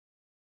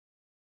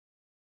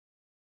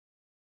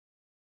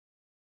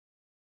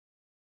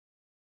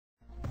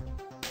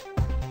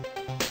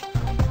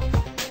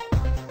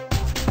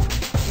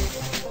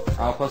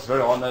I'm of course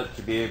very honored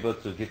to be able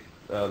to give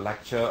a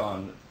lecture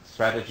on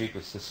strategy to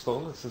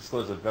CISCO.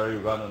 CISCO is a very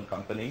well-known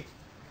company,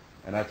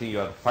 and I think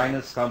you are the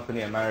finest company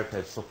America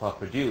has so far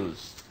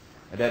produced,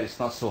 and that is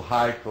not so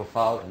high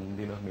profile and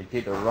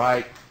maintain the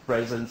right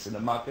presence in the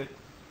market.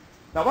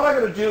 Now what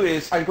I'm going to do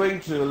is I'm going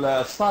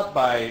to start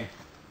by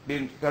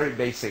being very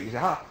basic. You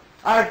say,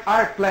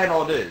 I planned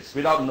all this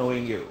without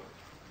knowing you,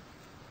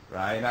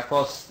 right? And of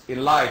course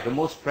in life the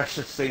most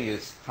precious thing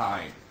is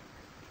time.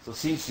 So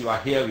since you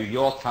are here with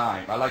your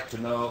time, I'd like to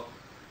know,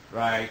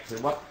 right,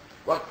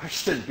 what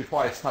questions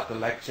before I start the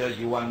lecture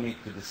you want me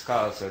to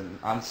discuss and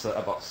answer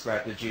about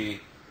strategy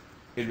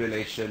in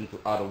relation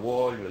to other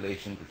war, in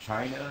relation to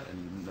China,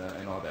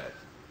 and all that.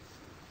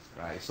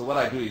 Right. So what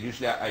I do is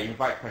usually I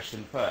invite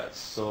questions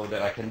first, so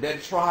that I can then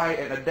try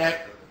and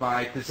adapt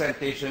my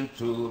presentation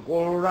to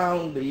go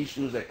around the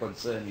issues that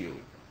concern you.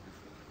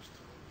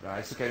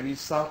 Right. So can we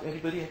start?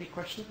 Anybody any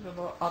questions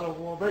about other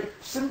war? Very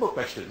simple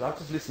questions. I'll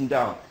just listen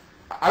down.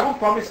 I won't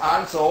promise to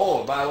answer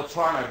all, but I will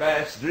try my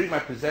best during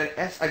my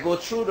as I go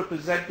through the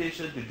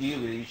presentation to deal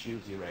with the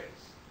issues you raise.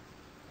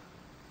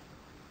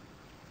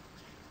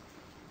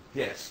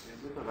 Yes.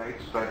 Is it the right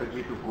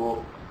strategy to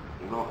go,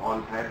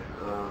 on head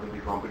with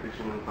the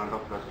competition in front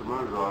of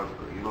customers, or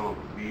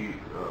be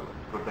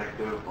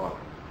protective, or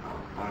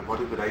what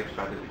is the right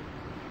strategy?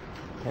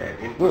 Okay.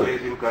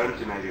 In current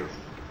scenarios,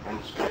 and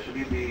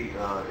especially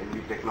in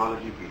the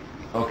technology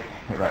field.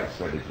 Okay, right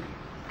strategy,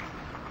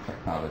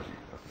 technology.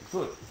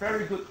 Good,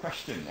 very good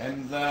question,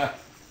 and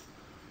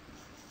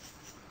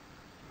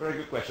very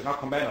good question. I'll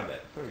comment on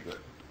that. Very good.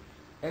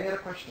 Any other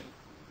question?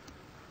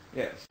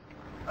 Yes.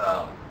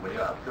 When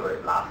you're up to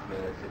a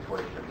last-minute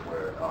situation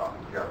where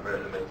you have very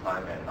limited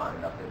time and not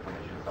enough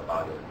information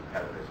about your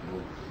competitors'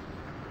 moves,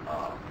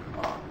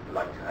 you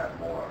like to have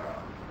more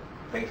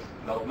things,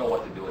 know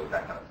what to do with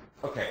that kind of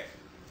thing. Okay.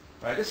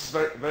 Right. This is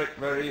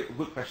very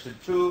good question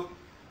too.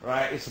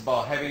 Right. It's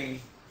about having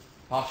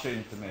partial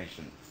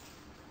information.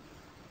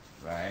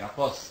 Right. And of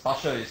course,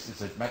 partial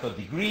is a matter of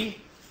degree,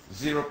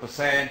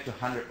 0% to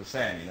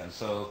 100%.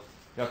 So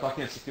you're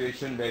talking a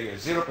situation where you have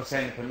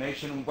 0%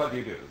 information. What do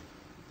you do?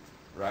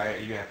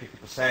 Right? You have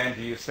 50%.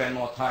 Do you spend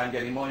more time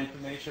getting more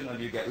information, or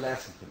do you get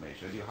less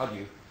information? How do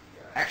you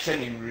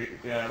action in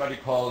what do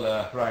you call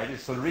right?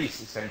 It's a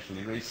risk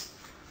essentially, risk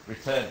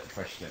return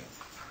question.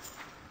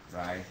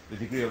 Right? The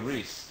degree of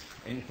risk,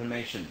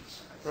 information.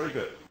 Very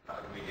good.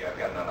 We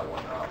got another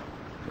one.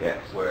 Yes.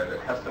 Where the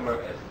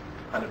customer is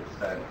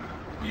 100%.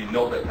 You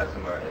know the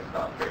customer is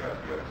not bigger of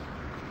yours.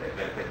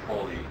 They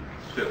totally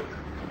shift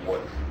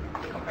towards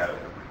the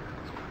competitor.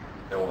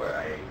 They were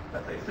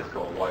let's say,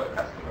 CISCO loyal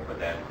customer, but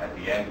then at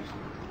the end,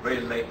 very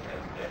late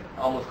and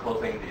almost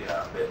closing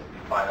the bid,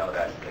 you find out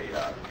that they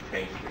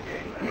changed the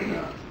game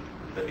and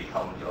they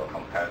become your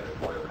competitor's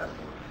loyal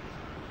customer.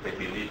 They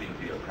believe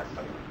into your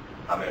customer.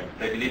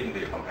 They believe into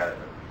your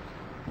competitor.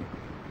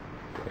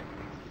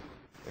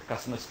 The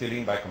customer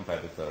stealing by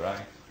competitor,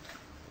 right?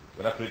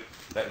 Would I put it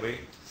that way?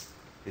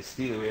 They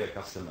steal away a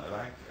customer,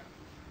 right?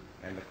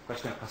 And the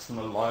question of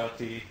customer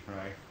loyalty,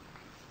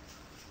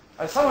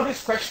 right? Some of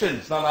these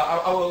questions, now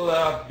I will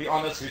be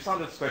honest with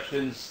some of these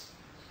questions,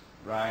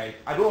 right?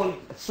 I don't,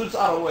 students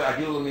are aware, I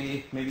deal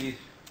only maybe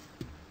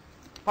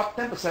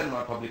 10% of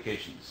my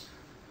publications.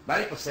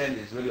 90%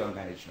 is really on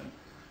management.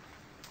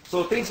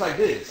 So things like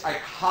this, I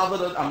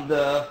covered it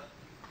under,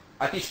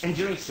 I teach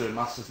engineering student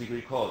master's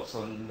degree course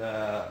on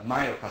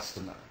minor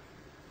customer.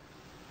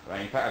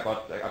 Right? In fact,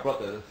 I brought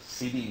the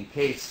CD in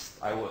case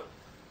I would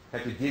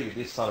have to deal with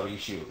this sort of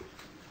issue.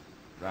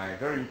 Right?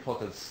 Very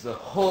important. The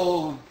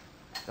whole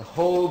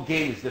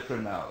game is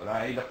different now.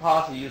 Right? In the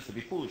past, it used to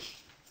be push.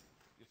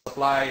 You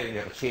supply, and you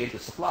have a chain to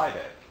supply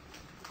that.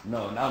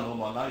 No, now no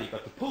more. Now you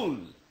got to pull.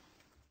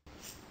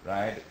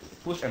 Right?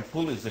 Push and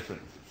pull is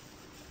different.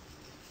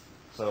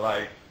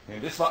 So,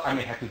 this one I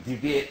may have to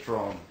deviate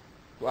from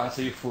to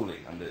answer you fully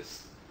on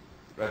this.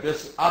 Right?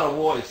 This other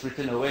war is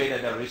written away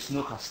that there is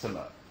no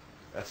customer.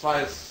 As far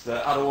as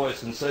the other war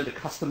is concerned, the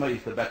customer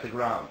is the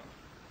battleground.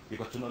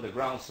 You've got to know the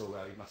ground so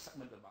well. You must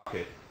segment the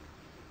market.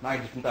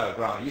 9 different types of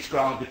ground. Each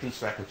ground, different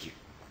strategy.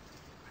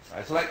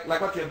 Right? So like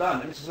what you've done,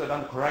 and this is what you've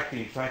done correctly.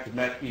 You're trying to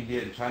map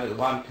India and China as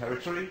one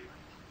territory.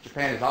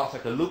 Japan is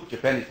outside the loop.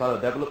 Japan is not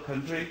a developed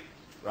country.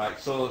 Right?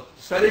 So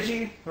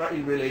strategy, right,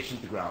 in relation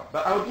to ground.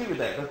 But I will give you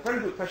that. That's a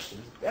very good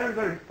question. Very,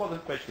 very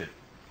important question.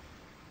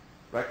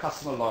 Right?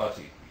 Customer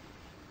loyalty.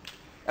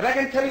 And I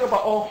can tell you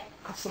about all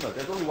customers.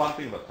 There's only one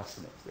thing about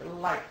customers. They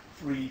like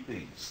 3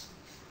 things.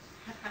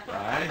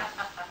 Right?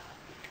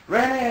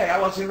 Rene, I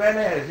was in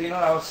Rene.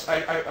 I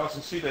was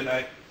in Sweden,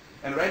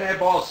 and Rene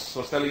boss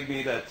was telling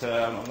me that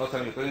I'm not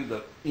telling you, during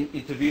the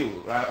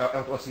interview. Right?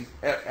 I was in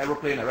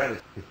aeroplane at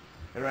Rene.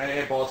 And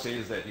Rene boss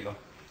says that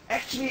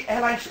actually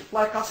airlines should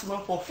fly customer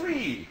for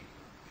free.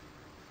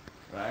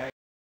 Right?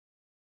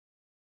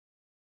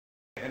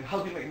 And how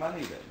do you make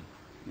money then?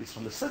 It's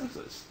from the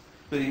services.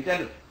 So they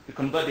intend to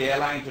convert the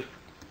airline to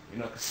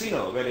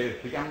casino where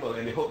they gamble,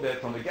 and they hope that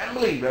from the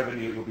gambling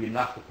revenue it will be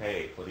enough to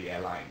pay for the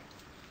airline.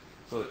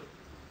 So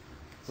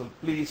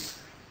please,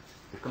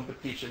 the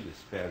competition is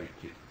very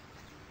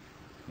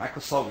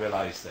Microsoft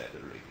realized that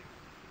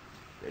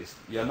already.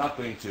 You're not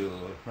going to,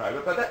 right?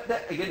 But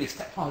that again is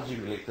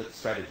technology-related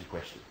strategy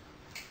question,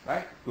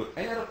 right? Good.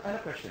 Any other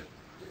question?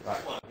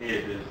 Right.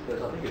 Here, I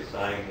think it's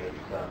saying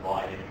that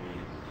my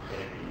enemy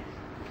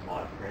is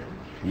my friend.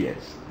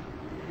 Yes.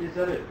 Is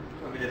that a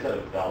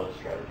valid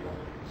strategy? It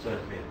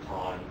concerns me at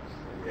times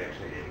when we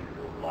actually end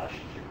a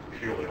relationship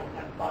purely on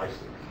that basis.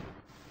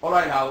 All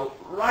right, now,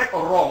 right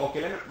or wrong?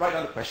 Okay, let me write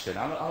down the question.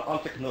 I'll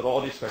take note of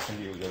all these questions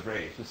you've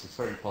raised. This is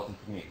very important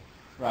to me.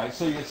 Right,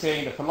 so you're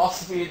saying the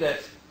philosophy that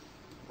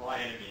My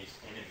enemy's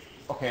enemy.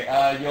 okay,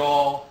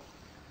 your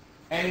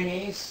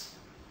enemy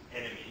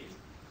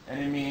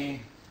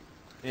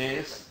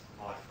is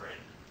My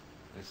friend.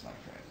 my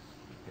friend.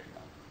 Okay,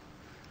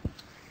 now.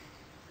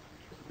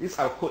 This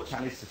I'll quote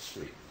Chinese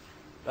history.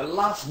 The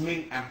last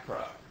Ming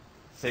emperor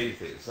says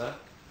this.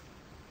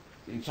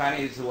 In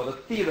Chinese, 我的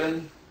敌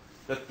人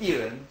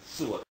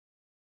是我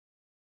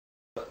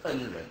的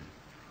恩人.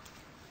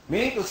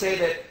 Meaning to say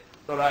that,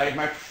 alright,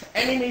 my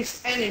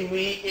enemy's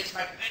enemy is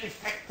my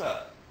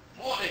benefactor,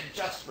 more than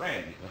just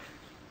friend.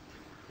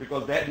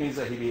 Because that means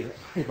that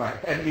my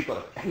enemy got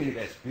an enemy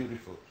that's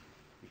beautiful.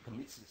 He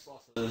commits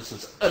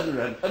resources, 恩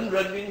人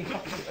meaning how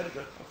to say 恩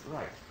人,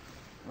 right.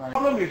 The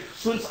problem with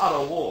Sun Tzu's Art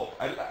of War,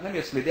 let me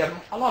explain, there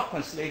are a lot of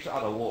translations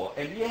out of war,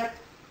 and yet,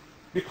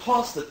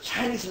 because the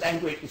Chinese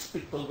language is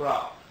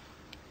pictograph,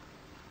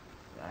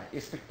 right,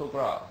 it's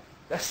pictograph.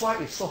 That's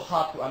why it's so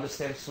hard to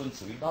understand Sun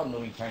Tzu without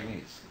knowing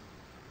Chinese.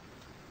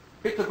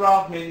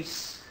 Pictograph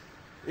means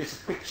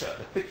it's a picture.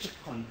 The picture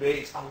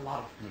conveys a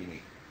lot of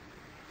meaning.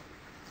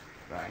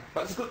 Right?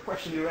 But it's a good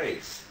question you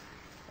raise.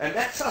 And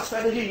that's a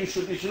strategy you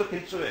should look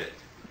into it.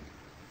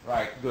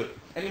 Right, good.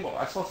 Any more?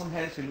 I saw some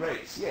hands been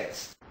raised.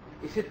 Yes.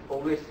 Is it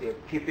always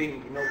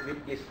keeping,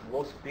 with this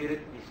war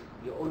spirit is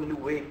the only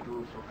way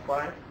to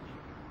survive?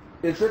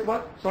 Is it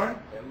what? Sorry?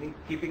 I mean,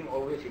 keeping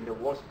always in the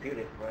war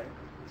spirit, right?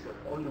 It's the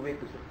only way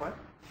to survive?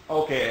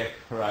 Okay,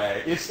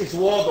 right. Is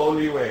war the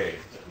only way?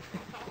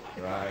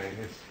 Right.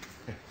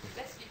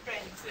 Let's be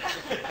friends.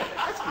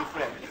 Let's be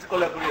friends. Let's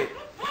collaborate.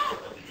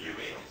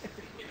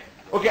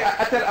 Okay,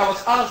 I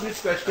was asked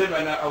this question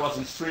when I was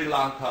in Sri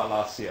Lanka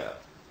last year.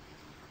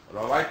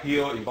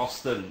 YPO in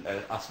Boston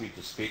asked me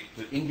to speak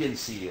to Indian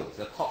CEOs,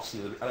 the top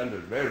CEOs,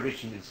 very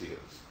rich Indian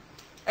CEOs.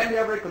 And they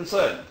are very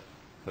concerned.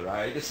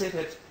 Right? They say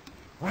that,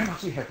 why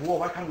must we have war?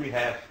 Why can't we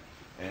have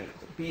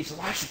peace?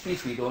 Why should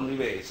peace be the only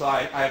way? So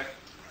I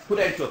put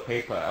that into a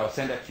paper. I'll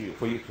send that to you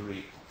for you to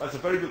read. That's a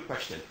very good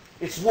question.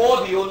 Is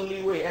war the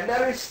only way? And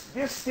there is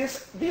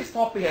this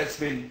topic has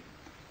been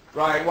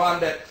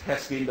one that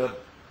has been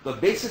the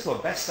basis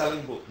of a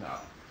best-selling book now.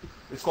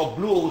 It's called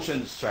Blue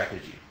Ocean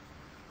Strategy.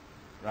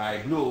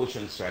 Right, Blue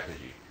Ocean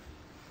Strategy.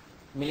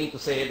 Meaning to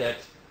say that,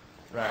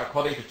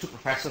 according to two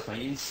professors from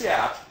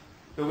INSEAD,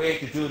 the way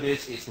to do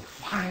this is to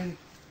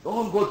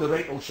don't go to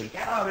Red Ocean,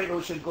 get out of Red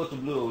Ocean, go to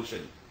Blue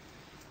Ocean.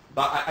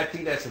 But I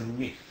think that's a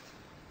myth,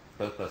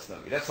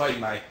 personally. That's why in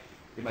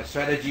my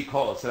strategy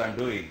calls that I'm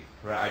doing,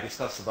 I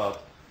discuss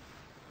about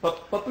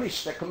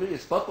purplish, that community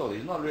is purple.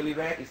 It's not really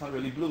red, it's not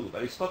really blue,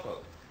 but it's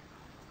purple.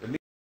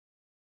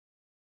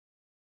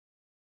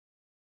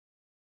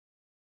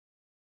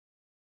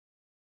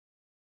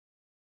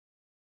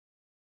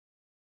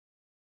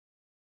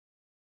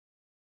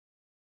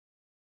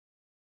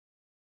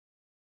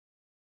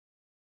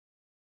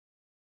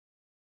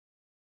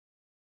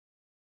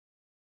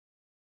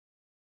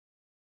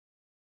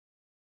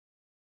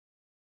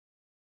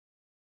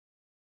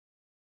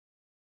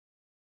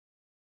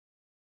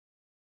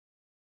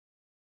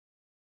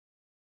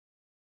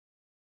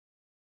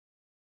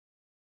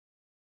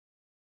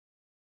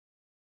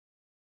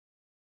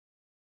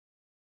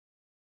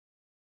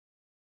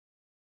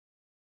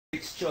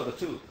 Mixture of the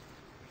two.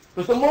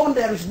 Because the moment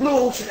there is blue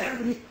ocean,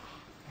 everybody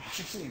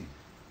rushes in.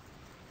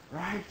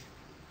 Right?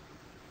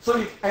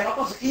 So, and of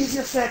course,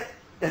 easier said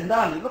than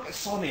done. You look at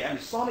Sony, and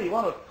Sony,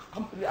 one of the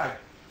companies I'm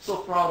so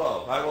proud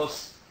of. I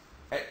was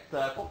at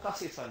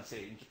Kokase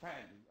Sansei in Japan.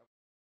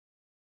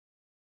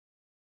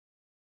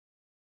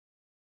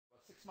 For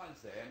 6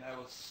 months there, and I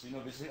was,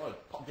 visiting a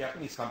top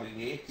Japanese company in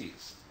the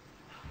 80s.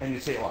 And you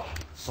say, oh,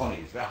 Sony,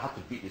 it's very hard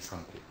to beat this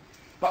company.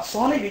 But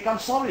Sony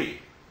becomes sorry.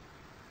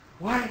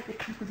 Why? They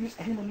can't produce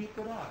any more new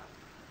product.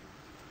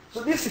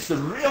 So this is the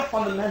real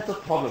fundamental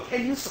problem.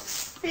 Can you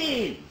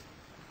sustain?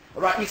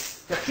 Right?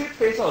 It's the three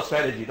phases of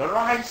strategy: the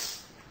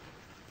rise,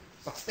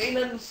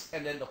 sustenance,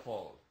 and then the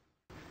fall.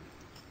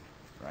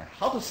 Right?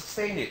 How to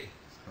sustain it?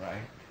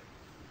 Right?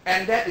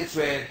 And that is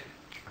where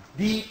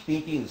deep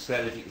thinking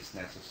strategy is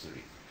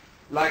necessary.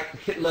 Like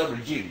Hitler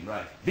regime,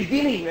 right?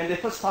 Beginning when they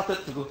first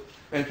started to go,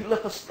 when Hitler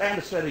first planned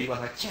the strategy, it was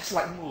like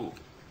chess-like move.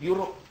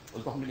 Europe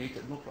was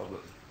dominated, no problem.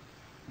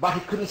 But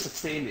he couldn't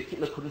sustain it.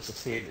 Hitler couldn't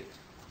sustain it.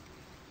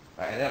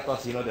 Right? And then, of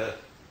course,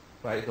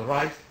 the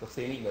rise,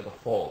 sustaining, the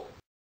fall.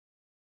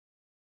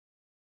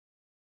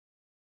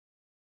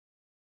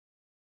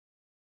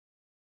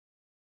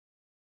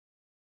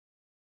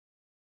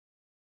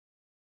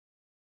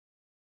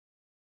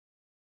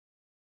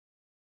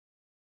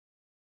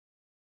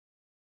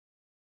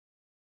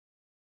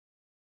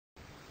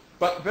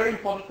 But very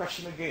important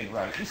question again,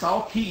 right? These are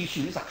all key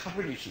issues. These are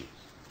covered issues.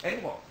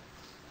 Any more?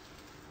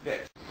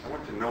 Yes. I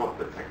want to know if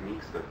the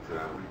techniques that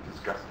we've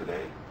discussed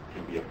today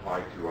can be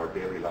applied to our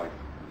daily life,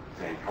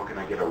 saying, how can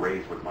I get a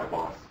raise with my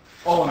boss?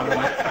 Oh, no.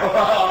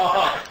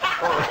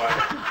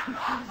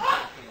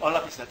 All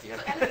of this not here.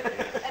 And then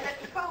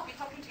Ifa will be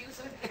talking to you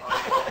soon.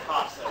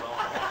 Pass that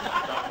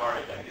on. Don't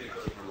worry, don't get it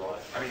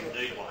right. I mean,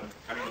 Need one.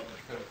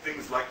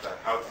 things like that,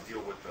 how to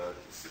deal with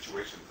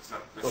situations. It's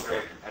not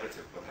necessarily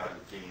competitive, but how to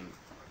gain.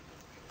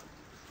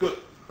 Good.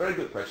 Very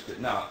good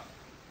question. Now,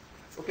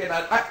 okay,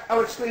 now I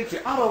will explain to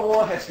you. Art of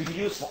War has been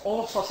used for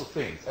all sorts of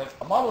things.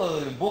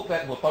 Among the book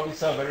that will probably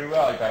sell very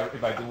well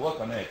if I do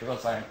work on it,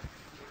 because I'm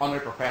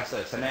honorary professor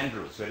at St.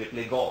 Andrews, where they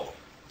play golf.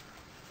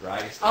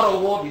 Right? It's Art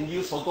of War being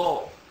used for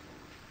golf.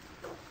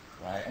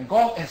 Right? And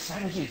golf and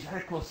strategy is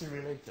very closely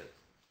related.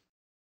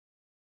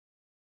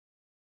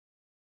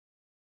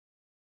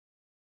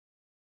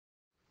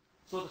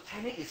 So the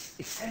technique is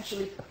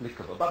essentially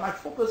applicable. But my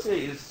focus here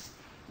is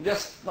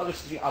just not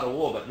just Art of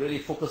War, but really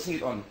focusing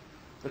it on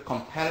the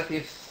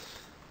competitive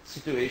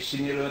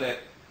situation, that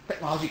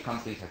technology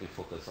companies have to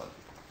focus on.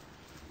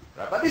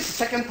 Right? But this is the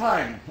second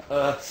time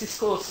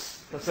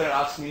CISCO's person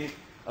asked me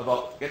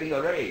about getting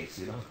a raise.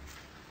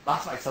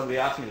 Last night somebody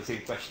asked me the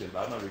same question,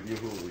 but I'm not with you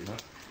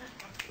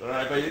who.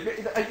 Right?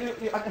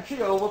 But I'm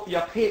sure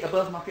you're paid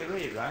above market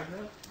rate, right?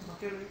 No?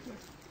 Market rate.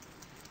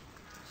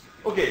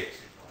 Okay,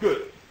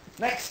 good.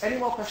 Next, any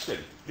more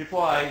questions?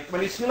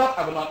 When it's fill up,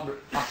 I will not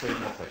ask any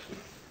more questions.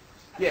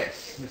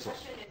 Yes, Ms. The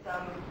question is,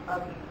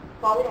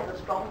 Huawei has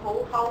a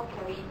stronghold. How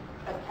can we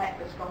attack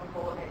the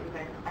stronghold and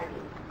event? I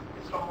mean,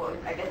 the stronghold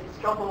is, I guess the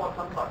stronghold won't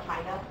talk about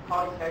China.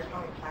 Huawei is very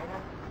strong in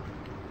China.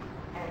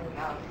 And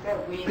is there a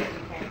way that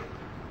we can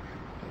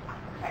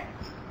attack?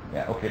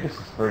 Yeah, okay, this is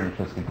a very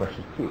interesting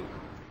question too.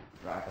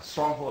 Right, a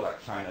stronghold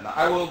like China. Now,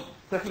 I will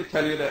definitely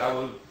tell you that I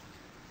will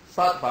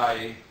start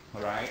by,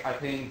 I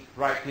think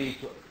rightly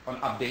on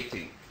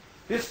updating.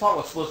 This talk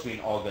was supposed to be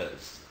in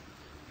August,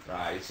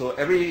 right? So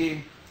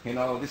every,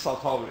 this I'll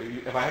talk,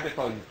 if I have to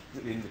talk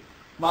in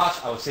March,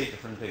 I will say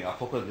different thing. I'll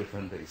focus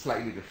different things,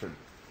 slightly different,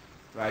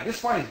 right? This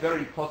point is very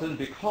important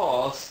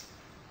because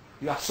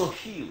you are so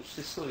huge.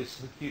 CISCO is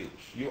so huge.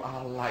 You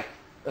are like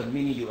a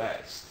mini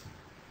US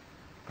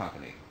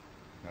company,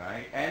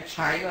 right? And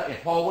China and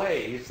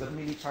Huawei is the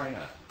mini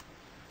China.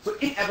 So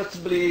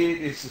inevitably,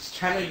 this is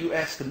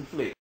China-US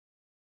conflict.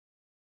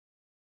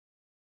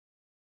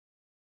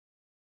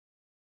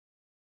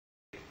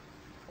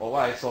 Or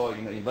what I saw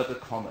in inverted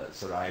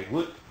commas, right,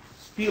 would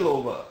spill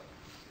over.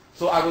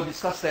 So I will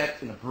discuss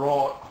that in a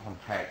broad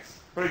context.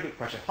 Very good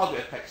question. How to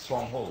attack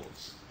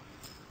strongholds?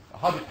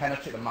 How to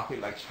penetrate a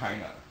market like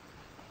China?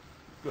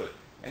 Good.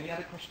 Any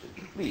other questions?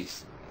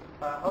 Please.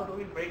 How do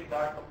we break the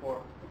art of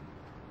war?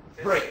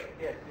 Break?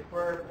 Yes, if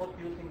we're both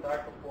using the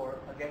art of war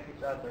against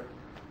each other,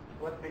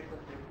 what makes us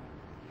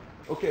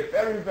different? Okay,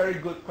 very, very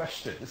good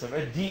question. It's a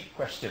very deep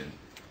question.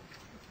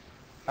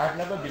 I've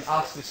never been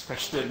asked this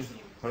question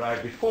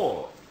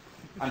before,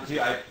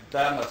 until I've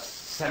done a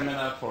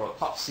seminar for a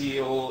top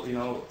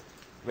CEO,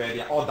 where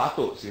they're all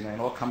datos, and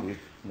all come with,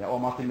 they're all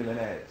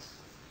multimillionaires.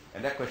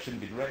 And that question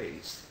been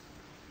raised.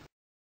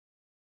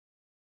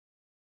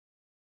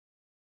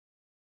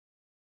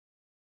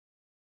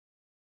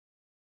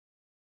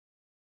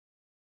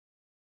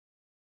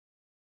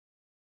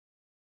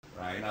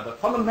 Right, now the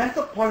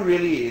fundamental point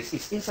really is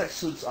inside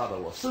Sun Tzu Art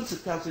of War. Sun Tzu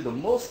tells you the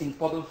most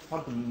important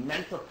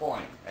fundamental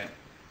point, and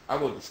I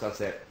will discuss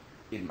that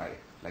in my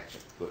lecture.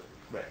 Good.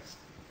 Rest.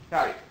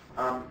 Got it.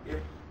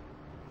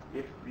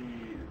 If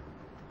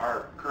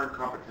our current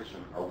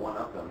competition, or one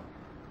of them,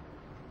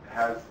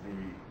 has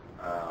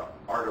the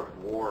art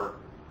of war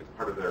as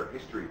part of their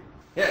history,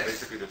 Yes.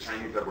 basically the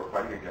Chinese that we're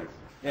fighting against,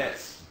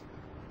 Yes.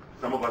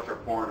 some of us are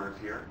foreigners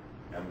here,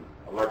 and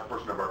a large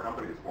portion of our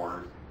company is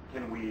foreigners.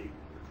 Can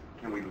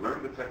we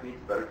learn the techniques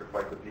better to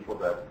fight the people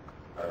that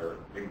are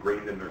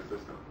ingrained in their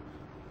system?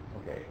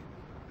 Okay.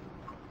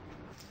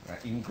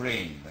 Right.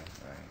 Ingrained.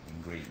 Right.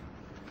 Ingrained.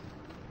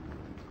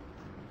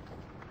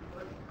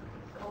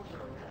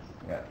 Cultural, yes.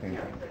 Yeah. Thank you.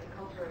 It's like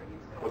culture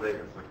use. Well,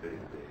 it's like they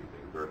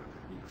learn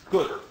the techniques.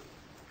 Good.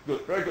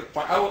 Good. Very good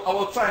point. I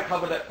will try and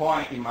cover that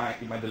point in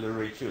my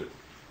delivery too.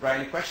 Right.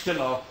 The question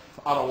of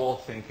out of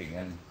war thinking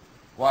and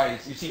why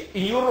is, you see,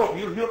 in Europe,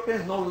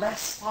 Europeans know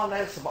far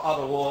less about out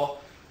of war.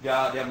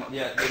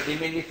 They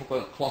mainly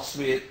focus on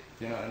Clausewitz,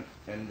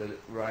 and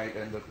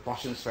the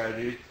Prussian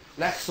strategy,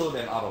 less so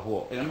than out of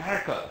war. In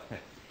America,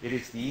 it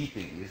is the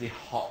eating, it is the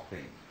hot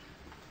thing.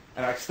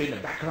 And I explain the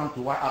background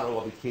to why out of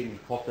war became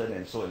important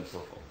and so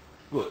forth.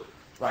 Good.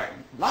 Right.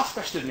 Last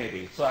question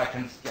maybe, so I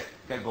can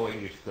get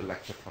going with the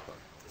lecture proper.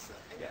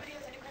 Anybody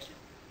has any question?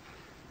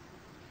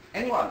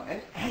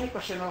 Anyone? Any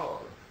question at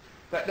all?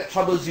 That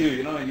troubles you,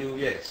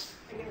 yes.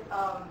 I guess,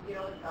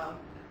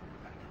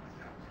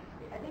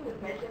 I think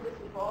we've mentioned this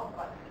before,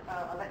 but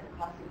I'd like to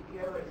classify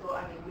it. So,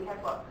 we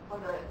have got,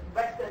 on the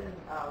Western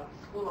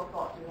school of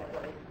thought, we have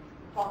the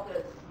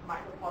Porters,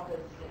 Michael Porters,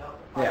 the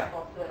five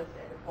Porters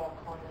and the four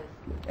corners.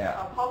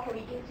 Yeah. How can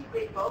we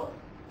integrate both?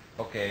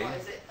 Okay. Or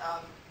is it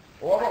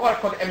What I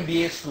call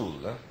MBA school,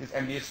 is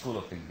MBA school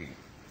of thinking.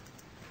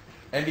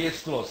 MBA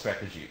school of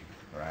strategy,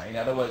 right? In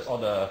other words, all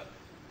the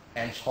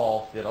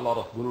Anchoff, there are a lot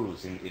of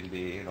gurus in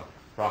the,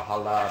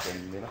 Prahalad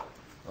and,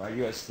 right?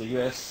 The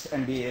US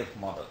MBA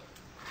model.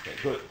 Okay,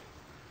 good.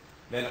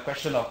 Then a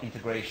question of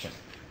integration.